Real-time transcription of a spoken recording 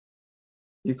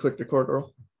You clicked record,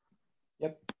 Earl.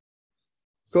 Yep.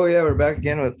 Cool. Yeah, we're back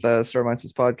again with Star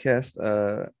Minds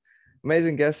podcast.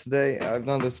 Amazing guest today. I've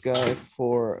known this guy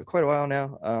for quite a while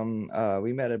now.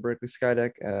 We met at Berkeley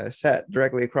Skydeck. Sat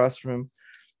directly across from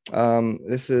him.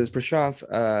 This is Prashanth.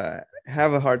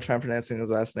 Have a hard time pronouncing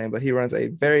his last name, but he runs a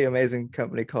very amazing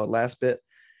company called Lastbit,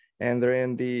 and they're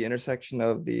in the intersection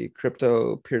of the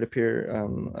crypto peer-to-peer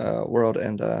world.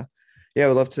 And yeah,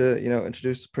 we'd love to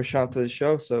introduce Prashanth to the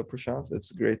show. So Prashanth,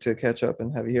 it's great to catch up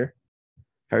and have you here.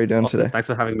 How are you doing Awesome. today? Thanks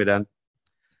for having me, Dan.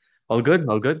 All good,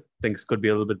 all good. Things could be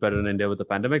a little bit better in India with the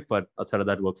pandemic, but outside of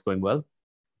that, work's going well.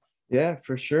 Yeah,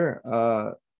 for sure.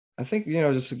 I think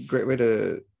just a great way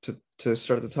to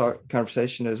start the talk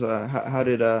conversation is how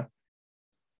did or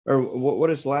what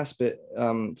is last bit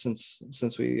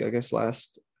since we I guess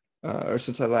last or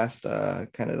since I last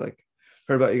kind of like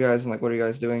heard about you guys and like what are you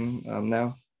guys doing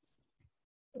now?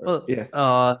 Well,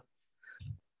 Yeah.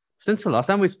 since the last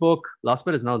time we spoke,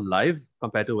 Lastbit is now live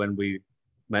compared to when we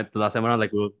met the last time around.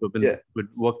 Like Yeah. we've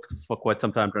worked for quite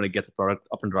some time trying to get the product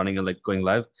up and running and like going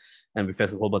live, and we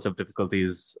faced a whole bunch of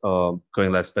difficulties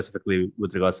going live, specifically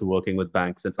with regards to working with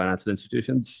banks and financial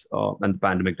institutions, and the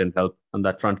pandemic didn't help on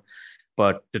that front.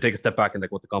 But to take a step back and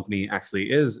like what the company actually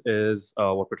is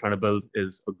what we're trying to build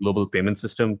is a global payment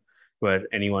system where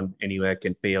anyone anywhere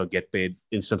can pay or get paid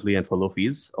instantly and for low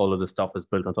fees. All of this stuff is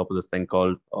built on top of this thing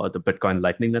called the Bitcoin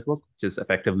Lightning Network, which is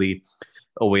effectively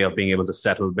a way of being able to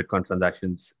settle Bitcoin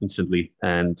transactions instantly.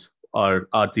 And our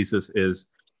thesis is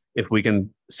if we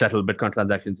can settle Bitcoin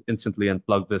transactions instantly and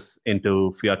plug this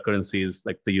into fiat currencies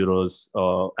like the euros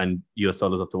and US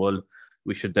dollars of the world,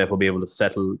 we should therefore be able to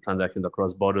settle transactions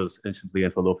across borders instantly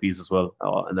and for low fees as well.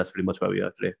 And that's pretty much where we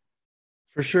are today.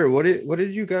 For sure. What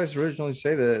did you guys originally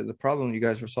say the problem you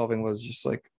guys were solving was just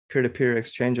like peer-to-peer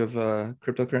exchange of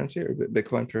cryptocurrency or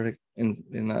Bitcoin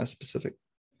in specific?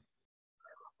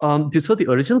 So the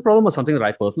original problem was something that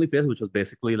I personally faced, which was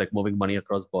basically like moving money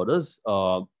across borders.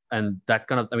 And that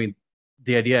kind of, I mean,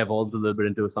 the idea evolved a little bit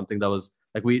into something that was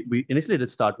like we initially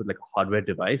did start with like a hardware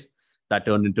device that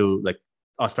turned into like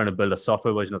us trying to build a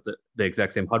software version of the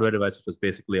exact same hardware device, which was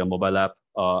basically a mobile app.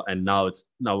 And now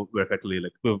we're effectively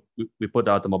like we put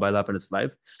out the mobile app and it's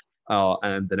live.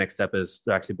 And the next step is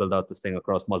to actually build out this thing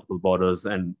across multiple borders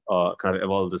and kind of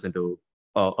evolve this into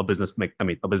a business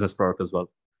product as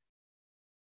well.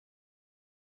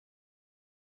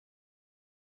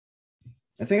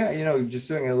 I think just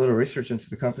doing a little research into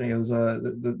the company, it was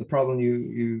the problem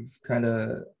you've kind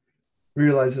of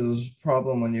realized it was a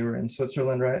problem when you were in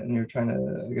Switzerland, right? And you're trying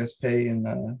to, I guess, pay in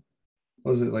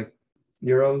what was it like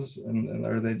euros, and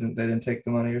or they didn't take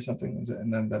the money or something,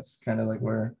 and then that's kind of like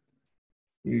where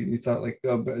you thought like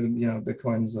oh, but,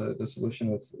 Bitcoin's the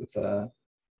solution with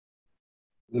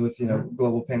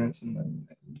global payments and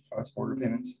cross border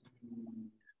payments.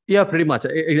 Yeah, pretty much.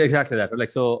 Exactly that. Like,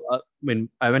 so, I mean,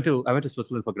 I went to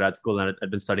Switzerland for grad school, and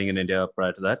I'd been studying in India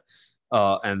prior to that.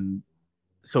 And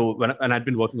so and I'd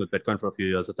been working with Bitcoin for a few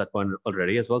years at that point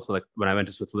already as well. So like when I went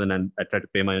to Switzerland and I tried to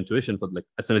pay my own tuition for like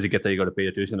as soon as you get there, you got to pay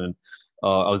your tuition. And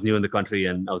I was new in the country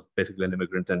and I was basically an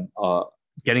immigrant and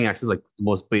getting access like the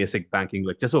most basic banking,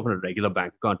 like just open a regular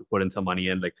bank account to put in some money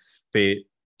and like pay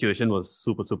tuition was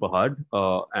super super hard.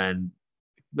 And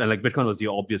like Bitcoin was the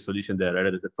obvious solution there, right?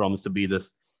 It promised to be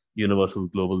this universal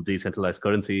global decentralized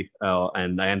currency.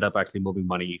 And I end up actually moving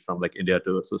money from like India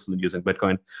to Switzerland using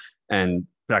Bitcoin. And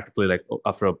practically like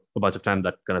after a bunch of time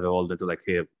that kind of evolved into like,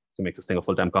 hey, to make this thing a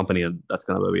full-time company. And that's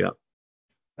kind of where we are.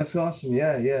 That's awesome.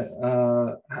 Yeah, yeah.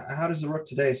 How does it work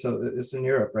today? So it's in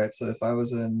Europe, right? So if I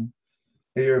was a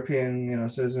European,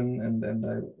 citizen and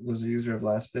I was a user of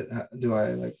Lastbit, do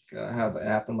I like have an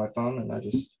app on my phone and I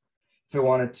just if I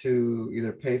wanted to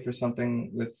either pay for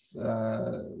something with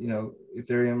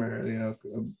Ethereum or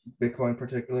Bitcoin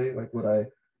particularly, like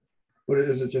what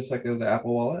is it just like the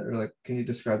Apple Wallet or like can you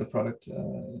describe the product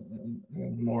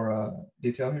in more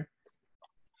detail here?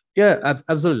 Yeah,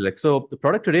 absolutely. Like, so the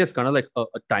product today is kind of like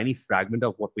a tiny fragment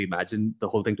of what we imagine the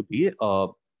whole thing to be.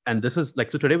 And this is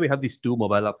like, so today we have these two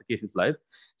mobile applications live.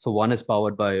 So one is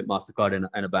powered by MasterCard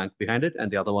and a bank behind it, and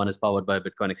the other one is powered by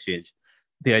Bitcoin Exchange.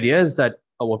 The idea is that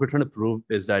what we're trying to prove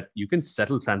is that you can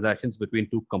settle transactions between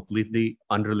two completely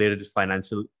unrelated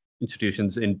financial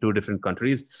institutions in two different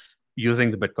countries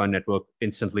using the Bitcoin network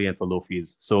instantly and for low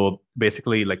fees. So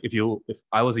basically, like if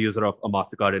I was a user of a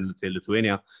MasterCard in let's say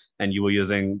Lithuania and you were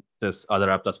using this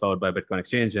other app that's powered by Bitcoin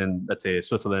Exchange in let's say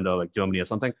Switzerland or like Germany or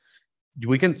something,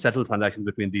 we can settle transactions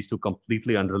between these two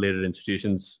completely unrelated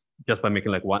institutions just by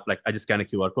making like one, like I just scan a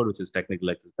QR code, which is technically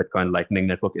like this Bitcoin Lightning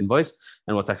Network invoice.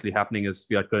 And what's actually happening is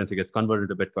fiat currency gets converted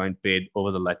to Bitcoin, paid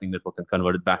over the Lightning Network, and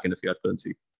converted back into fiat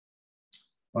currency.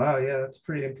 Wow, yeah, that's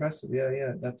pretty impressive. Yeah,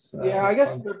 Yeah, I that's guess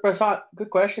fun. Prasad, good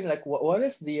question. Like, what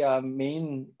is the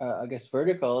main, I guess,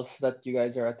 verticals that you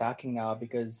guys are attacking now?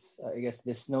 Because I guess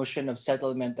this notion of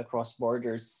settlement across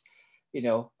borders,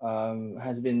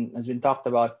 has been talked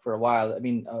about for a while. I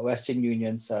mean, Western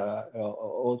Union's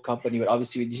old company, but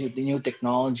obviously with the new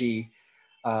technology,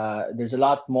 there's a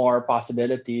lot more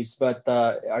possibilities. But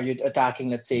are you attacking,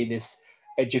 let's say, this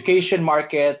education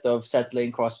market of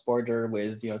settling cross border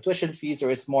with tuition fees,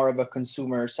 or it's more of a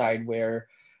consumer side where,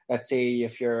 let's say,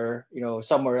 if you're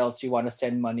somewhere else, you want to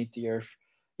send money to your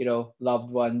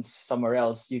loved ones somewhere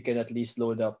else, you can at least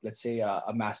load up, let's say,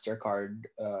 a Mastercard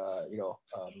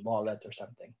wallet or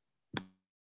something.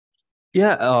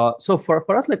 Yeah, so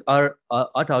for us, like our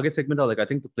target segment, or like I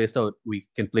think the place that we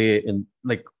can play in,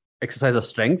 like exercise our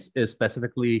strengths, is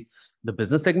specifically the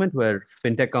business segment, where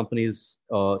fintech companies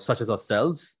such as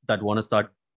ourselves that want to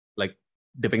start like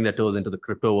dipping their toes into the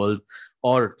crypto world,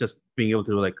 or just being able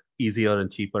to like easier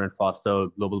and cheaper and faster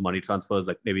global money transfers,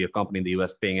 like maybe a company in the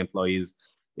US paying employees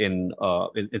in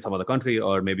some other country,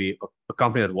 or maybe a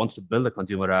company that wants to build a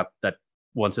consumer app that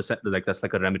wants to set like that's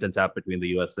like a remittance app between the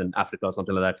US and Africa or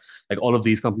something like that. Like all of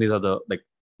these companies are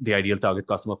the ideal target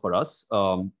customer for us.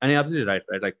 And you're absolutely right,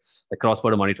 right? Like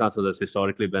cross-border money transfers has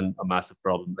historically been a massive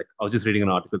problem. Like I was just reading an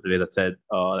article today that said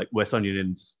like Western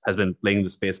Union has been playing the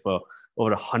space for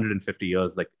over 150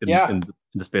 years, like Yeah. in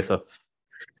the space of,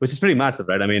 which is pretty massive,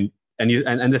 right? I mean,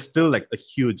 and there's still like a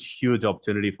huge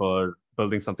opportunity for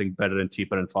building something better and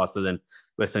cheaper and faster than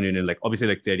Western Union. Like obviously,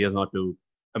 like the idea is not to,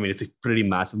 I mean, it's a pretty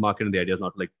massive market, and the idea is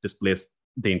not to like displace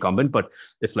the incumbent, but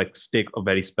it's like take a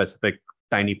very specific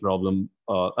tiny problem,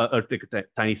 or take a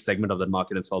tiny segment of that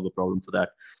market and solve the problem for that.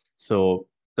 So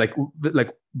like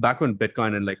back when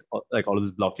Bitcoin and like all of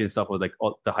this blockchain stuff was like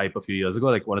all the hype a few years ago,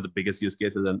 like one of the biggest use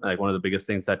cases and like one of the biggest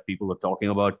things that people were talking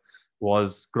about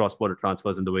was cross-border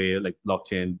transfers and the way like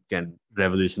blockchain can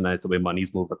revolutionize the way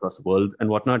money's moved across the world and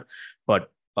whatnot.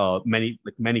 But many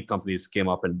companies came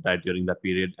up and died during that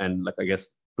period, and like I guess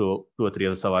two or three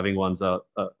of the surviving ones are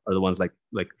the ones like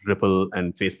Ripple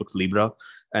and Facebook's Libra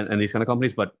and these kind of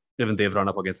companies. But even they've run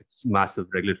up against massive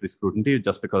regulatory scrutiny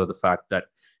just because of the fact that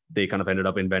they kind of ended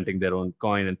up inventing their own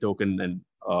coin and token,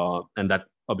 and that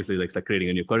obviously like creating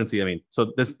a new currency. I mean,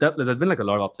 so there's been like a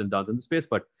lot of ups and downs in the space,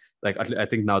 but like I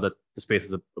think now that the space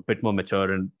is a bit more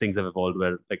mature and things have evolved,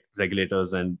 where like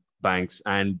regulators and banks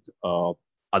and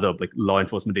other like law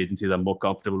enforcement agencies are more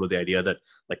comfortable with the idea that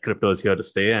like crypto is here to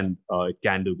stay, and it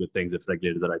can do good things if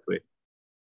regulated the right way.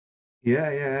 Yeah,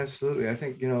 absolutely. I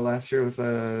think last year with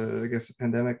I guess the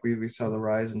pandemic, we saw the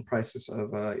rise in prices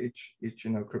of each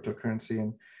cryptocurrency,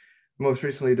 and most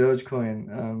recently Dogecoin.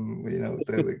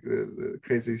 The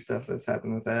crazy stuff that's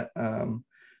happened with that.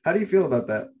 How do you feel about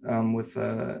that? With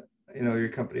your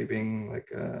company being like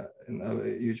in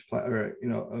a huge or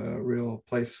a real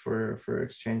place for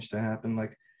exchange to happen.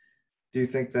 Like, do you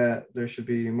think that there should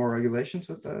be more regulations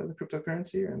with the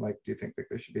cryptocurrency, and like, do you think that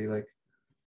there should be like,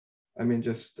 I mean,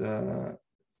 just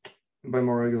by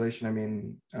more regulation, I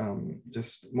mean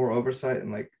just more oversight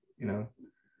and like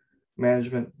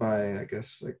management by, I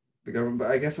guess, like the government.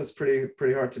 But I guess that's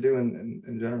pretty hard to do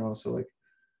in general. So like,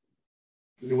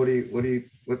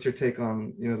 what's your take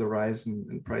on the rise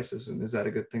in prices, and is that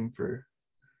a good thing for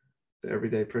the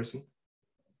everyday person?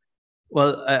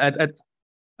 Well,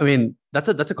 I mean that's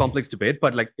a complex debate,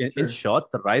 but like in Sure.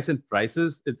 short, the rise in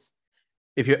prices, it's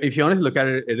if you honestly look at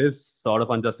it, it is sort of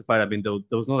unjustified. I mean,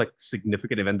 there was no like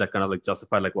significant event that kind of like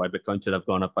justified like why Bitcoin should have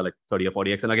gone up by like 30 or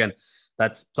 40x. And again,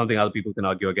 that's something other people can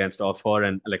argue against or for.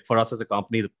 And like for us as a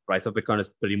company, the price of Bitcoin is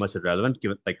pretty much irrelevant,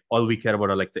 given like all we care about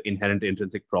are like the inherent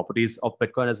intrinsic properties of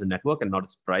Bitcoin as a network and not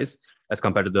its price as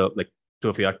compared to the like to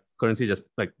a fiat currency, just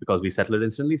like because we settle it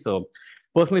instantly. So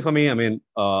personally for me, I mean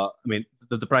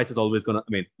the price is always gonna, I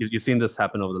mean, you've seen this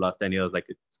happen over the last 10 years. Like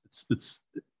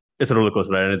it's a roller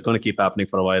coaster, right? And it's going to keep happening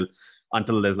for a while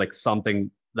until there's like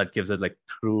something that gives it like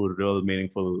true, real,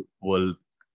 meaningful world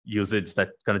usage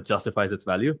that kind of justifies its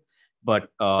value.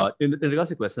 But in regards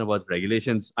to the question about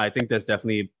regulations, I think there's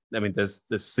definitely, I mean, there's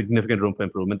significant room for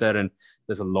improvement there, and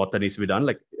there's a lot that needs to be done.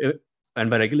 And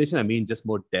by regulation, I mean just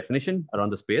more definition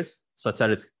around the space, such that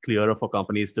it's clearer for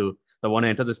companies to that want to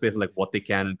enter the space, like what they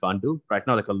can and can't do. Right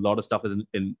now, like a lot of stuff is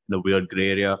in a weird gray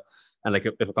area, and like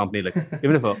if a company like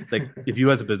even if if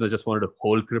you as a business just wanted to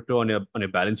hold crypto on your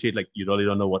balance sheet, like you really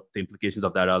don't know what the implications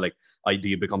of that are. Like, do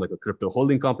you become like a crypto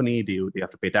holding company? Do you have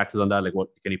to pay taxes on that? Like, what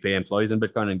can you pay employees in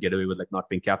Bitcoin and get away with like not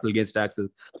paying capital gains taxes?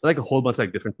 Like a whole bunch of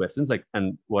like different questions. Like,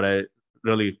 and what I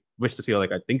really wish to see, or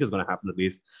like I think is going to happen at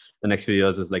least the next few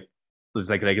years, is like there's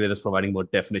like regulators providing more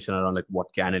definition around like what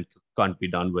can and can't be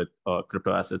done with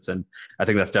crypto assets, and I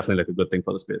think that's definitely like a good thing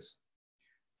for the space.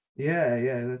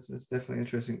 Yeah, that's definitely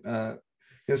interesting.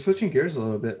 Switching gears a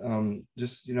little bit.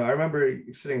 Just I remember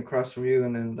sitting across from you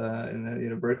and then in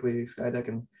the Berkeley Skydeck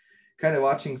and kind of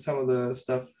watching some of the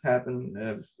stuff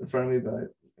happen in front of me, but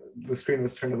the screen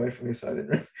was turned away from me, so I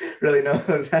didn't really know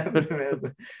what was happening, man.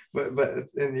 But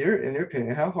in your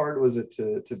opinion, how hard was it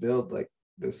to build like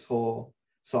this whole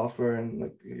software and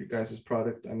like your guys'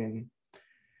 product? I mean,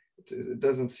 it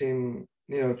doesn't seem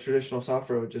traditional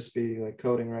software would just be like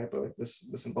coding, right? But like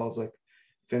this involves like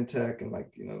fintech and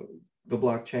like the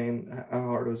blockchain. How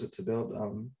hard was it to build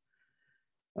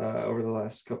over the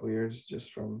last couple of years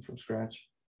just from scratch?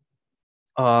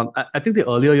 I think the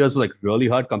earlier years were like really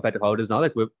hard compared to how it is now.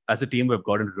 Like as a team, we've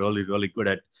gotten really good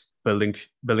at building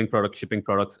products, shipping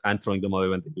products, and throwing them away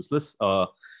when they're useless.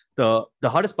 The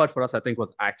hardest part for us, I think,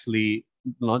 was actually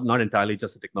not entirely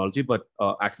just the technology, but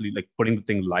actually like putting the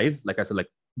thing live. Like I said, like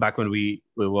back when we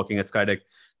were working at Skydeck,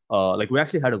 like we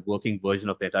actually had a working version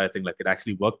of the entire thing. Like it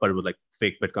actually worked, but it was like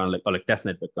fake Bitcoin, like or like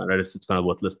testnet Bitcoin, right? It's kind of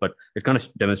worthless, but it kind of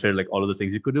demonstrated like all of the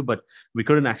things you could do, but we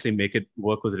couldn't actually make it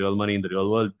work with real money in the real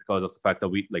world because of the fact that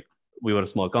we were a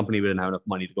small company. We didn't have enough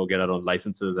money to go get our own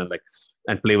licenses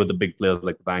and play with the big players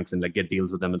like the banks and like get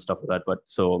deals with them and stuff like that. But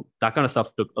so that kind of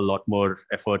stuff took a lot more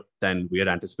effort than we had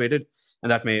anticipated.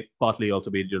 And that may partly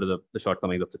also be due to the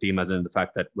shortcomings of the team, as in the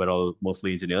fact that we're all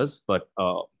mostly engineers, but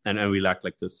and we lack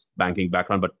like this banking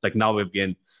background. But like now we've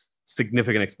gained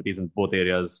significant expertise in both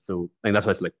areas and that's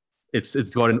why it's like it's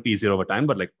gotten easier over time,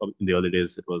 but like in the early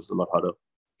days it was a lot harder.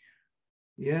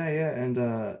 Yeah, and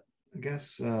I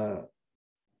guess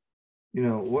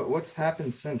what's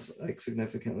happened since, like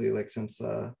significantly, like since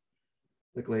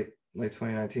like late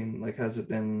 2019, like has it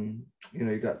been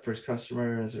you got first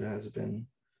customers, or has it been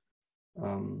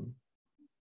I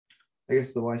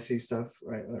guess the YC stuff,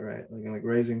 right, like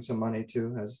raising some money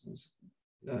too has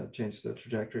changed the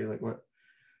trajectory? Like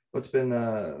what's been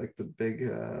like the big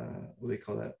what do you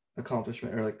call that,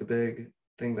 accomplishment, or like the big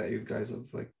thing that you guys have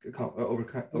like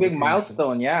overcome? Big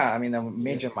milestone, yeah. I mean, a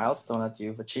major milestone that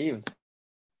you've achieved.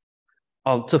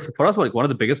 So for us, like one of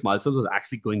the biggest milestones was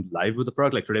actually going live with the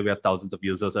product. Like today, we have thousands of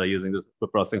users that are using this. We're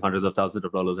processing hundreds of thousands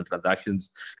of dollars in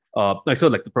transactions. Like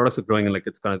the products are growing and like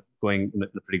it's kind of going in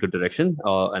a pretty good direction.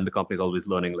 And the company is always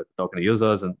learning, like talking to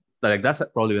users, and like that's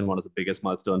probably been one of the biggest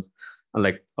milestones. And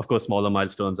like of course, smaller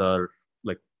milestones are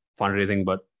like fundraising,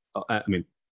 but I mean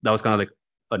that was kind of like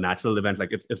a natural event.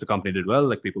 Like if the company did well,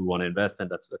 like people want to invest, and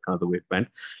that's kind of the way it went.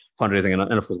 Fundraising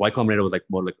and of course Y Combinator was like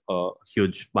more like a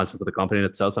huge milestone for the company in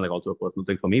itself, and like also a personal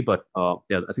thing for me. But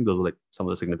yeah, I think those were like some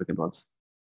of the significant ones.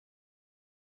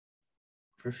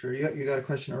 For sure. You got a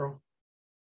question, Earl?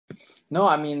 No,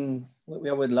 I mean, we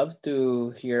would love to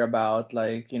hear about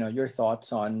like your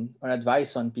thoughts on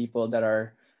advice on people that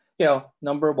are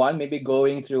number one, maybe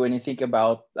going through, when you think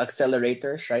about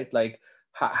accelerators, right? Like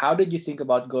how did you think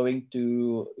about going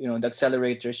to the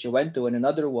accelerators you went to? And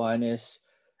another one is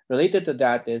related to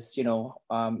that is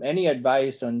any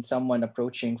advice on someone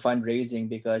approaching fundraising,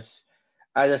 because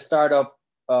as a startup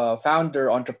founder,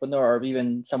 entrepreneur, or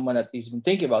even someone that is been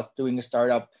thinking about doing a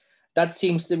startup, that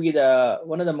seems to be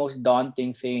one of the most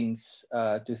daunting things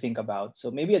to think about. So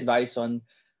maybe advice on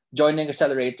joining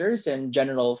accelerators and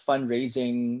general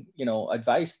fundraising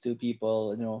advice to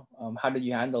people. How did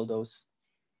you handle those?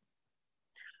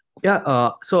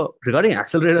 Yeah. So regarding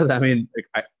accelerators, I mean,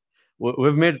 like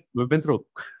we've been through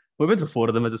 4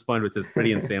 of them at this point, which is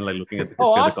pretty insane. Like looking at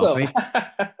the history of the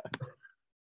company.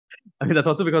 I mean, that's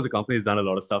also because the company has done a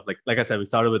lot of stuff. Like I said, we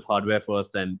started with hardware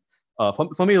first, and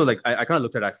for me, like I kind of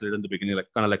looked at accelerator in the beginning, like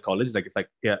kind of like college. Like it's like,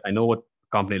 yeah, I know what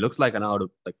company looks like and how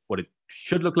to like what it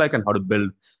should look like and how to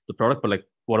build the product. But like,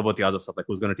 what about the other stuff? Like,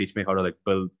 who's going to teach me how to like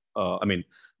build?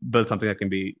 Build something that can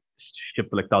be shipped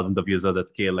to like thousands of users at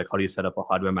scale. Like, how do you set up a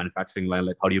hardware manufacturing line?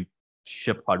 Like, how do you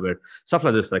ship hardware? Stuff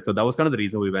like this. Like, so that was kind of the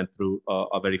reason we went through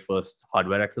our very first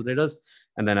hardware accelerators.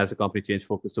 And then as the company changed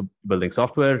focus to building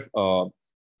software,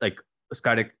 like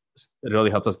Skydeck really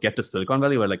helped us get to Silicon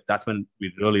Valley, where like that's when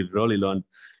we really learned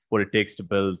what it takes to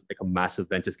build like a massive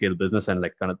venture scale business and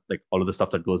like kind of like all of the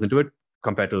stuff that goes into it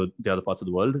compared to the other parts of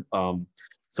the world.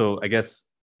 So I guess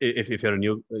if you're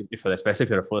especially if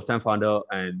you're a first time founder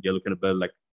and you're looking to build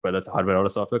like whether it's a hardware or a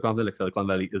software company, like Silicon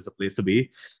Valley is the place to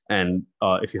be. And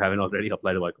if you haven't already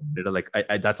applied to Y Combinator, like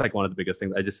I that's like one of the biggest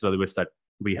things. I just really wish that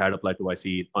we had applied to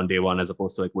YC on day one as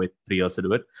opposed to like wait 3 years to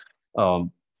do it.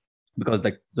 because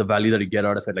like the value that you get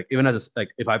out of it, like even as a, like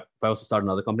if I was to start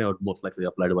another company, I would most likely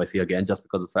apply to YC again, just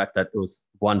because of the fact that it was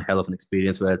one hell of an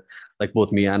experience where like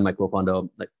both me and my co-founder,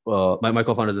 like my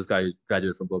co-founder is this guy who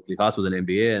graduated from Berkeley Haas with an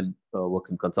MBA and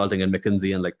worked in consulting and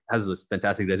McKinsey and like has this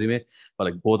fantastic resume. But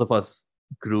like both of us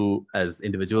grew as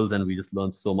individuals and we just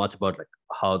learned so much about like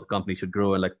how the company should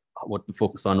grow and like what to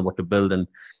focus on, what to build, and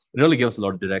it really gave us a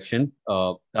lot of direction.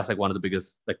 That's like one of the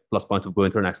biggest like plus points of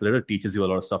going through an accelerator. It teaches you a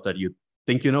lot of stuff that you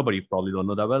think you know, but you probably don't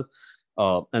know that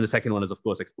well. And the second one is, of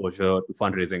course, exposure to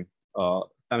fundraising.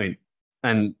 I mean,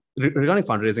 and regarding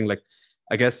fundraising, like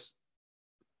I guess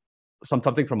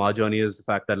something from our journey is the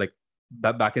fact that like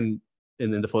back in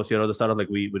the first year of the startup, like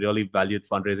we really valued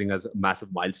fundraising as a massive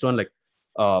milestone. Like,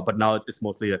 but now it's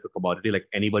mostly like a commodity. Like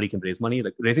anybody can raise money.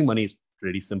 Like raising money is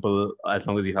pretty simple as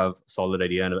long as you have a solid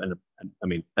idea and I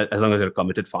mean, as long as you're a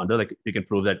committed founder, like you can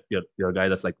prove that you're a guy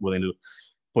that's like willing to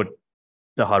put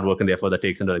the hard work and the effort that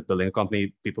takes into like building a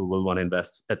company. People will want to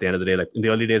invest at the end of the day. Like in the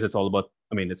early days, it's all about,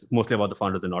 I mean, it's mostly about the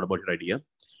founders and not about your idea.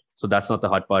 So that's not the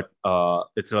hard part.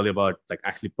 It's really about like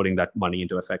actually putting that money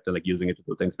into effect and like using it to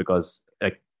do things, because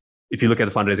like if you look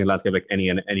at the fundraising landscape, like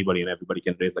anybody and everybody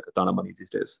can raise like a ton of money these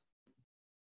days.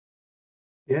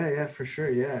 Yeah, for sure.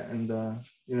 Yeah. And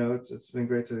you know, it's been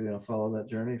great to, you know, follow that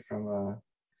journey from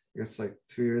I guess like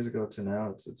 2 years ago to now.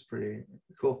 It's pretty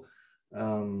cool.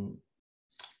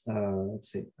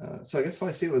 Let's see. So I guess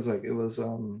YC was like it was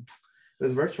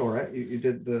virtual, right? You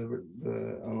did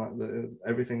the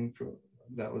everything for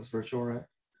that was virtual, right?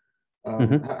 How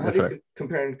do you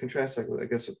compare and contrast, like I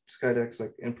guess with Skydeck's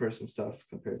like in-person stuff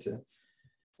compared to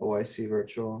a YC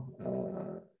virtual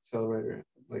accelerator?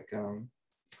 Like, do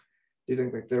you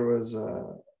think like there was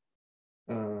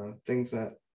things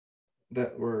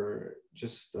that were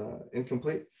just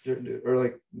incomplete or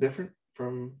like different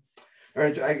from? Or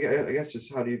I guess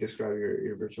just how do you describe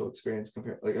your virtual experience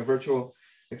compared, like a virtual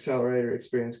accelerator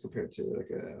experience compared to like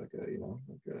a you know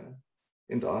like a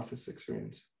in the office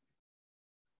experience?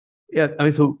 Yeah, I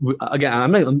mean, so again,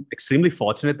 I'm extremely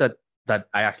fortunate that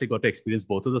I actually got to experience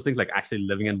both of those things, like actually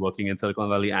living and working in Silicon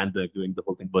Valley and doing the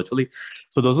whole thing virtually.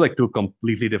 So those are like two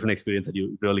completely different experiences that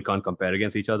you really can't compare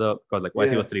against each other, because like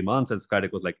YC was 3 months and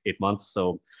Skydeck was like 8 months.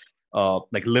 So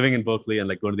like living in Berkeley and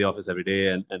like going to the office every day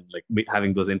and like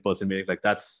having those in-person meetings, like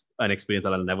that's an experience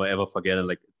that I'll never ever forget. And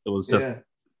like it was just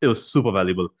it was super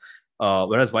valuable.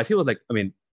 Whereas YC was like, I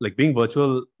mean, like being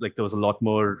virtual, like there was a lot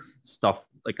more stuff.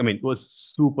 Like, I mean, it was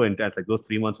super intense. Like those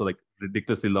 3 months were like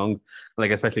ridiculously long.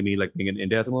 Like, especially me, like being in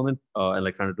India at the moment, and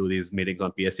like trying to do these meetings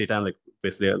on PST time, like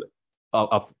basically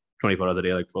up 24 hours a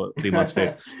day, like for 3 months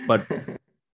straight. But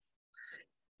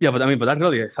yeah, but I mean, but that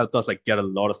really helped us like get a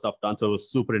lot of stuff done. So it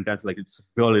was super intense. Like it's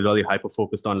really hyper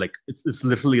focused on like it's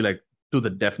literally like to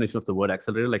the definition of the word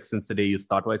accelerator. Like since the day you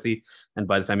start YC and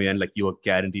by the time you end, like you are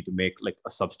guaranteed to make like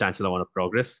a substantial amount of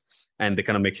progress. And they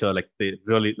kind of make sure like they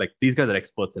really like these guys are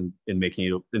experts in taking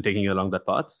you along that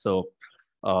path. So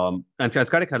and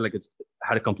Skydeck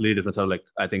had a completely different sort of like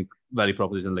I think value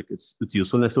proposition, like its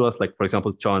usefulness to us. Like for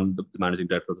example, John, the managing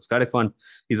director of the Skydeck Fund,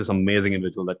 he's this amazing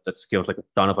individual that gave us like a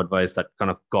ton of advice that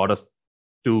kind of got us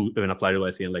to even apply to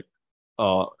YC and like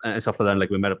and stuff like that. And,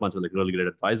 like we met a bunch of like really great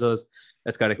advisors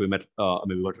at Skydeck. We met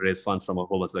we got to raise funds from a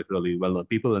whole bunch of like really well-known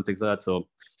people and things like that. So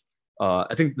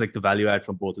I think like the value add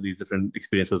from both of these different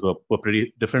experiences were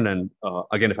pretty different. And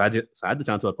again, if I had the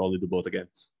chance, I'd probably do both again.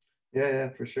 Yeah,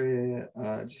 for sure.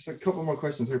 Yeah. Just a couple more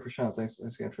questions here, Prashant. Thanks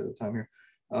again for the time here.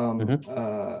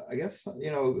 I guess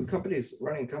you know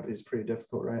running companies is pretty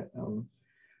difficult, right?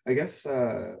 I guess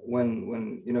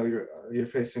when you know you're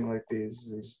facing like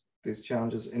these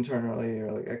challenges internally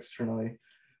or like externally,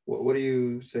 what do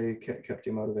you say kept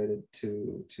you motivated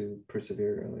to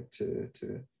persevere or like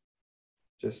to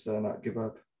just not give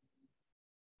up?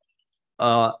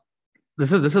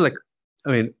 This is like,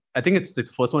 I mean, I think it's the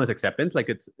first one is acceptance. Like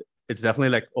it's definitely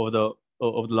like over the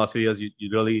last few years, you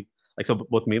really like, so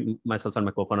both myself and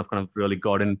my co-founder have kind of really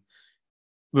gotten,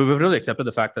 we've really accepted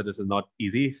the fact that this is not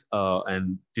easy,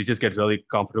 and you just get really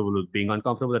comfortable with being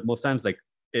uncomfortable at most times. Like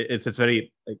it's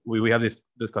very like we have these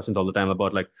discussions all the time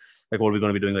about like what we're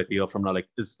going to be doing like a year from now. Like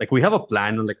is like we have a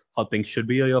plan on like how things should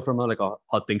be a year from now, like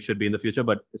how things should be in the future,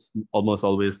 but it's almost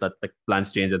always that like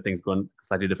plans change and things go in a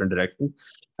slightly different direction,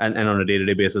 and on a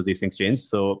day-to-day basis these things change.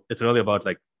 So it's really about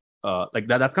like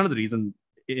that's kind of the reason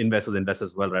investors invest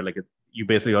as well, right? Like you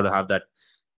basically got to have that.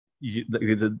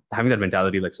 Having that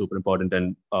mentality like super important.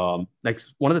 And like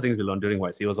one of the things we learned during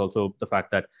YC was also the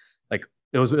fact that like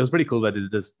it was pretty cool, where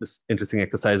there's this interesting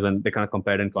exercise when they kind of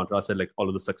compared and contrasted like all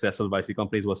of the successful YC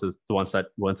companies versus the ones that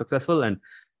weren't successful. And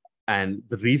And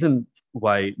the reason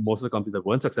why most of the companies that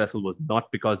weren't successful was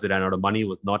not because they ran out of money,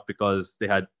 was not because they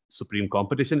had supreme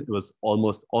competition. It was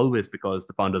almost always because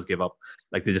the founders gave up.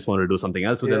 Like they just wanted to do something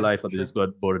else with their life, or they just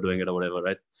got bored of doing it or whatever,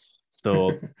 right?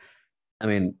 So, I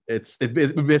mean, it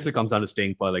basically comes down to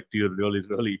staying power. Like, do you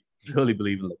really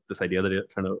believe in like this idea that you're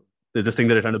trying to, there's this thing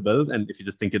that you're trying to build? And if you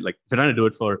just think it like, if you're trying to do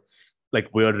it for like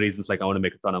weird reasons, like I want to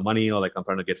make a ton of money, or like I'm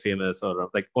trying to get famous, or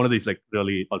like one of these like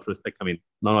really altruistic, I mean,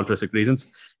 non-altruistic reasons,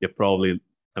 you're probably,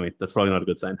 I mean, that's probably not a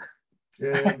good sign.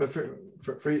 Yeah, but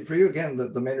for you again,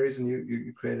 the main reason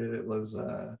you created it was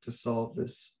to solve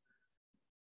this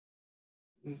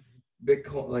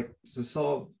like to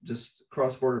solve just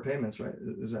cross-border payments, right?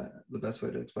 Is that the best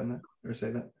way to explain that or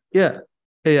say that? Yeah.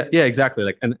 Yeah, exactly.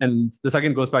 Like, and this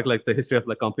again goes back to like the history of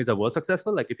like companies that were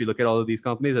successful. Like, if you look at all of these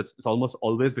companies, it's almost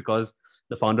always because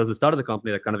the founders who started the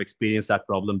company that kind of experienced that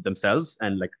problem themselves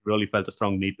and like really felt a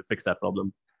strong need to fix that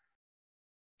problem.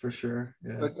 For sure.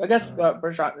 Yeah. But I guess,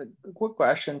 Prashant, a quick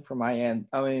question from my end.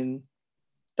 I mean,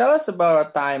 tell us about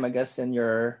a time, I guess, in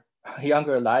your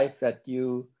younger life that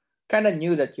you kind of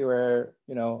knew that you were,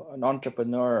 an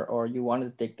entrepreneur, or you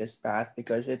wanted to take this path,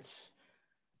 because it's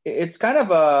kind of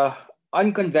a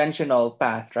unconventional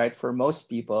path, right? For most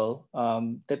people,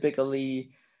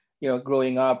 typically,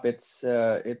 growing up, it's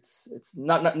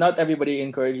not everybody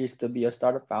encourages to be a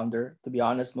startup founder. To be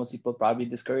honest, most people probably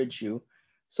discourage you.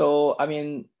 So, I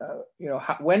mean,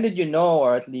 when did you know,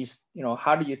 or at least,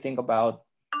 how do you think about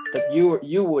that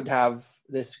you would have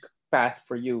this path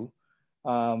for you?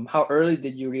 How early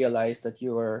did you realize that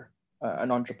you were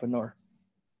an entrepreneur?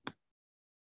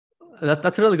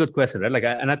 That's a really good question, right? Like,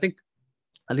 I think,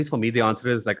 at least for me, the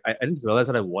answer is like I didn't realize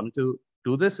that I wanted to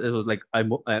do this. It was like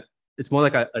it's more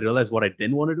like I realized what I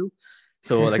didn't want to do.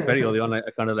 So like very early on, I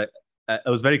kind of like it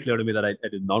was very clear to me that I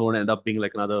did not want to end up being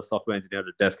like another software engineer at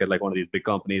a desk at like one of these big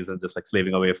companies and just like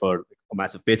slaving away for like, a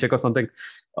massive paycheck or something.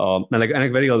 And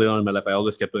very early on in my life, I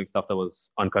always kept doing stuff that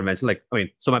was unconventional. Like, I mean,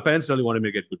 so my parents really wanted me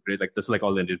to get good grades. Like this is like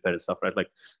all the Indian parent stuff, right? Like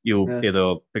you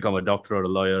either become a doctor or a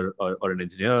lawyer or an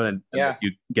engineer, and like,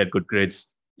 you get good grades.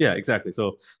 Yeah, exactly.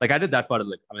 So like I did that part of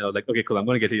like, I mean, I was like, okay, cool, I'm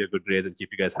going to get you good grades and keep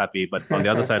you guys happy. But on the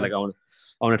other side, like I want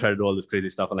to try to do all this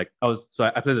crazy stuff. And like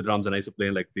I played the drums, and I used to play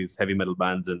in like these heavy metal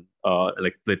bands and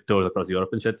like played tours across Europe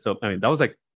and shit. So I mean, that was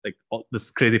like all this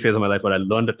crazy phase of my life where I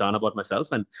learned a ton about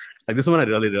myself. And like this is when I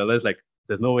really realized like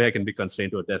there's no way I can be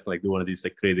constrained to a desk and like do one of these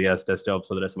like crazy ass desk jobs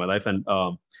for the rest of my life.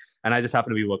 And I just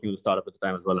happened to be working with a startup at the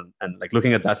time as well. And like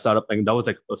looking at that startup, like that was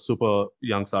like a super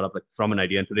young startup, like from an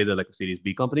idea. And today they're like a Series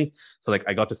B company. So like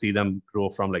I got to see them grow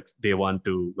from like day one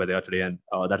to where they are today. And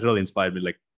that really inspired me.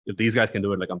 Like if these guys can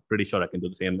do it, like I'm pretty sure I can do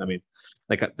the same. I mean,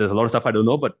 like there's a lot of stuff I don't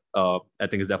know, but I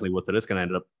think it's definitely worth the risk. And I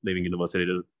ended up leaving university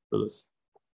to do this.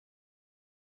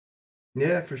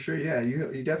 Yeah, for sure. Yeah,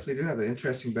 you definitely do have an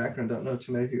interesting background. Don't know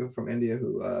too many people from India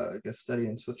who I guess study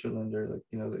in Switzerland or like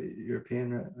the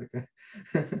European, right?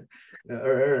 Like,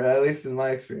 or at least in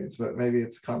my experience. But maybe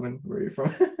it's common where you're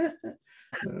from.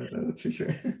 No, that's for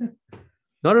sure.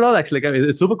 Not at all, actually. Like, I mean,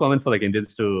 it's super common for like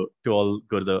Indians to all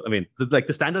go to the. I mean, like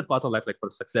the standard path of life, like for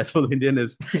a successful Indian,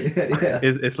 is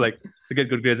it's like to get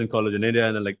good grades in college in India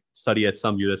and then like study at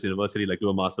some US university, like do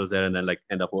a master's there, and then like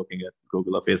end up working at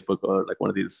Google or Facebook or like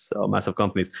one of these massive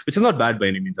companies, which is not bad by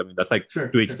any means. I mean, that's like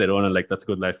to each their own, and like that's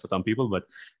good life for some people, but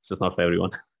it's just not for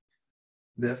everyone.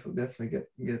 Definitely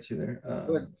get you there.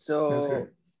 Good. So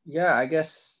yeah, I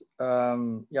guess we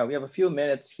have a few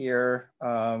minutes here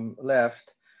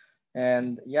left.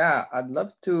 And yeah, I'd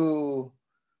love to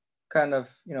kind of,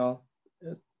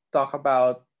 talk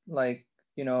about like,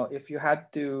 if you had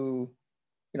to,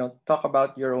 talk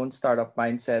about your own startup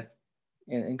mindset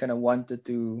in kind of 1 to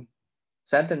 2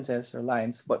 sentences or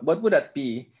lines, but what would that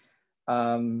be?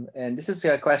 And this is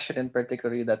a question in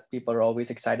particular that people are always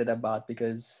excited about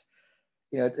because,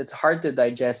 it's hard to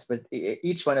digest, but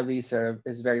each one of these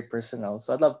is very personal.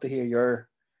 So I'd love to hear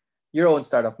your own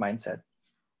startup mindset.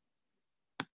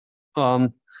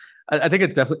 I think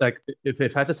it's definitely like if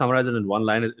I had to summarize it in one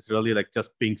line, it's really like just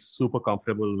being super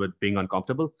comfortable with being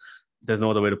uncomfortable. There's no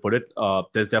other way to put it.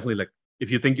 There's definitely like if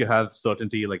you think you have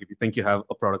certainty, like if you think you have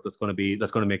a product that's going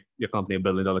to make your company $1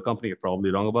 billion company, you're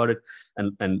probably wrong about it.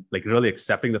 And like really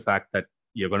accepting the fact that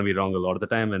you're going to be wrong a lot of the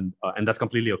time, and that's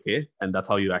completely okay. And that's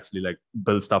how you actually like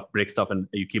build stuff, break stuff, and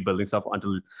you keep building stuff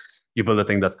until you build a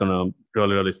thing that's going to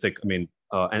really stick. I mean,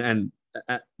 and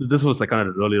this was like kind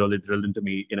of really drilled into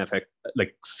me in effect,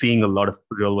 like seeing a lot of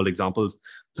real world examples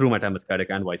through my time at Skydeck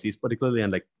and YC's particularly.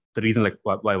 And like the reason like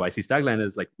why YC's tagline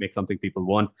is like make something people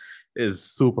want is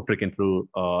super freaking true.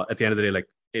 At the end of the day, like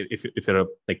if you're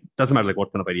like doesn't matter like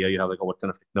what kind of idea you have, like or what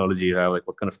kind of technology you have, like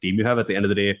what kind of team you have, at the end of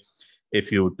the day,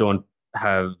 if you don't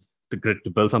have the grit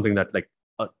to build something that like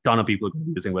a ton of people can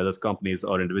be using, whether it's companies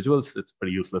or individuals, it's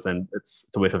pretty useless and it's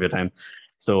a waste of your time.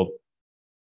 So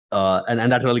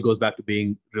and that really goes back to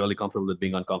being really comfortable with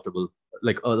being uncomfortable.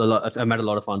 Like I met a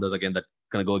lot of founders again that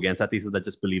kind of go against that thesis, that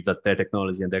just believe that their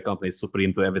technology and their company is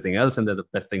supreme to everything else, and they're the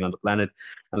best thing on the planet,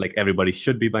 and like everybody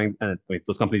should be buying. And I mean,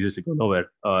 those companies usually go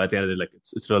nowhere. At the end of the day, like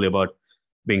it's really about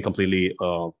being completely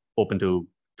open to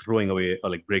throwing away or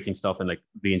like breaking stuff and like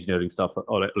re-engineering stuff,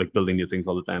 or like building new things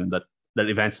all the time. That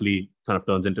eventually kind of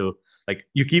turns into like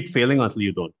you keep failing until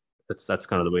you don't. That's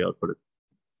kind of the way I would put it.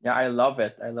 Yeah, I love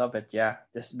it. I love it. Yeah,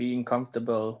 just being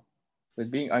comfortable with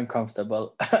being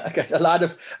uncomfortable. Because a lot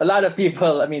of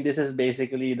people. I mean, this is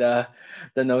basically the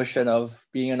notion of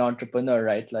being an entrepreneur,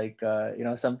 right? Like,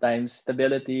 sometimes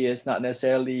stability is not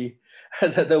necessarily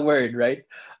the word, right?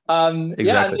 Yeah, and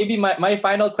Exactly. maybe my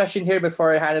final question here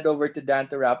before I hand it over to Dan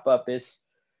to wrap up is,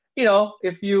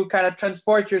 if you kind of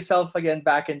transport yourself again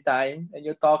back in time and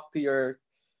you talk to your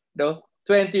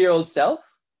 20-year-old self,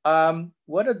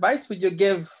 what advice would you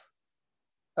give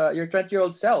your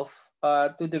 20-year-old self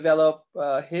to develop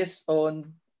his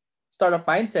own startup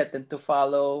mindset and to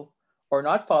follow or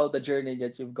not follow the journey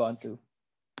that you've gone to?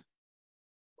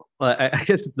 Well, I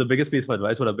guess the biggest piece of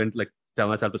advice would have been to like tell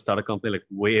myself to start a company like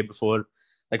way before,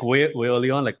 like way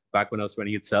early on, like back when I was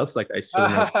 20 itself. Like I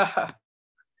shouldn't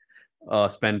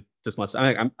have spent this much. I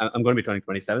mean, I'm going to be turning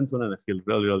 27 soon, and I feel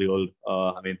really really old.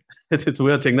 I mean, it's a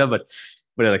weird thing there, but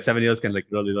yeah, like 7 years can like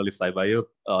really really fly by you.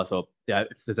 So yeah,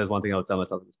 if there's one thing I would tell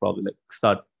myself, it's probably like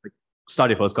start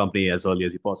your first company as early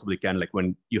as you possibly can, like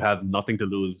when you have nothing to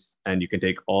lose and you can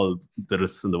take all the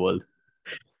risks in the world.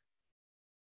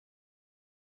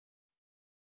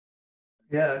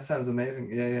 Yeah, that sounds amazing.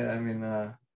 Yeah. I mean,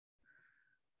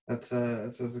 that's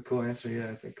a cool answer. Yeah,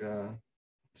 I think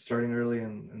starting early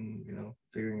and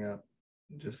figuring out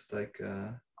just like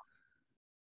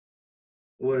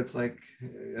what it's like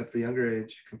at the younger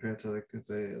age compared to like at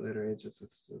the later age.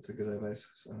 It's a good advice.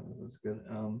 So that's good.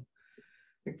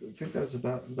 I think that's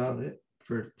about it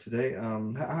for today.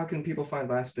 How can people find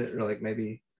Last Bit, or like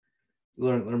maybe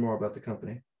learn more about the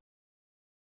company?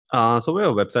 So we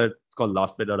have a website. It's called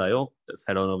lastbit.io. Just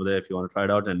head on over there if you want to try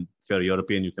it out. And if you're a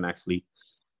European, you can actually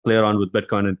play around with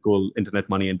Bitcoin and cool internet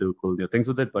money and do cool new things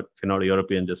with it. But if you're not a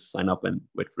European, just sign up and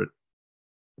wait for it.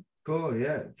 Cool.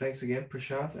 Yeah. Thanks again,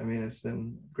 Prashanth. I mean, it's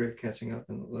been great catching up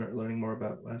and learning more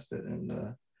about Last Bit,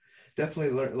 and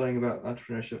definitely learning about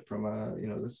entrepreneurship from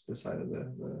this side of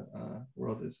the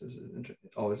world is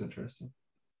always interesting.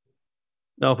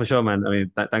 No, for sure, man. I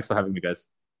mean, thanks for having me, guys.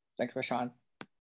 Thanks, Prashant.